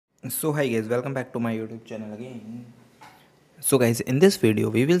So hi guys, welcome back to my YouTube channel again. So guys, in this video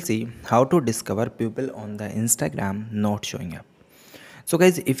we will see how to discover people on the Instagram not showing up. So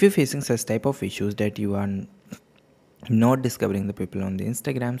guys, if you're facing such type of issues that you are not discovering the people on the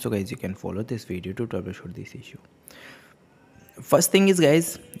Instagram, so guys you can follow this video to troubleshoot this issue. First thing is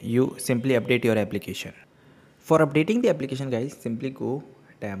guys, you simply update your application. For updating the application guys, simply go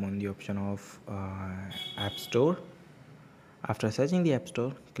tab on the option of App Store. After searching the App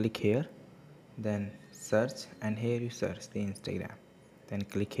Store, click here, then search, and here you search the Instagram. Then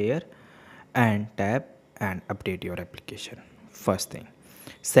click here and tab and update your application. First thing.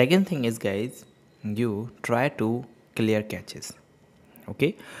 Second thing is guys, you try to clear caches.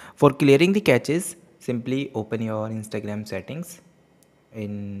 Okay, for clearing the caches, simply open your Instagram settings.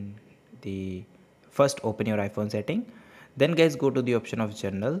 In the first, open your iPhone setting, then guys go to the option of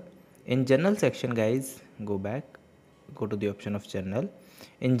general. In general section guys, go back, go to the option of general.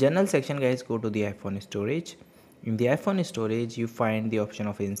 In general section guys, go to the iPhone storage. In the iPhone storage you find the option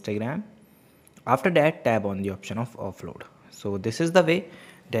of Instagram. After that, tab on the option of offload. So this is the way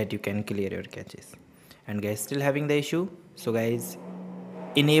that you can clear your caches. And guys, still having the issue, so guys,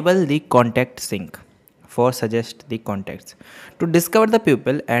 enable the contact sync for suggest the contacts. To discover the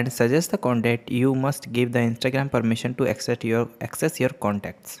people and suggest the contact, you must give the Instagram permission to access your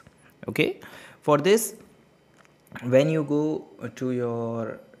contacts. Okay, for this, when you go to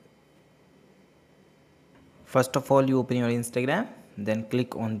your, first of all you open your Instagram, then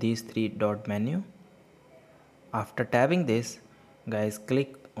click on these three dot menu. After tabbing this guys,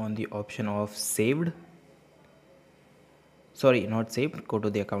 click on the option of saved, sorry not saved, go to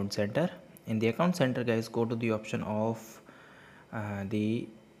the account center. In the account center guys, go to the option of the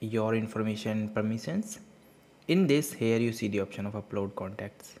your information permissions. In this, here you see the option of upload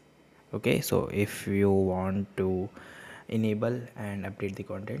contacts. Okay, so if you want to enable and update the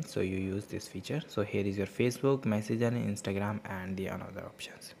content, so you use this feature. So here is your Facebook, Messenger, Instagram, and the another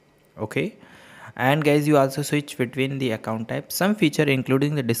options. Okay, and guys, you also switch between the account types. Some feature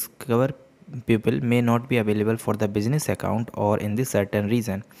including the discover people may not be available for the business account or in the certain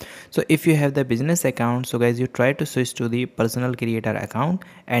region. So if you have the business account, so guys you try to switch to the personal creator account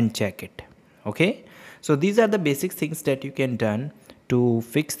and check it. Okay, so these are the basic things that you can done to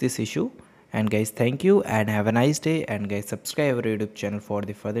fix this issue. And guys, thank you and have a nice day, and guys subscribe our YouTube channel for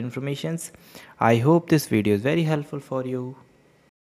the further informations. I hope this video is very helpful for you.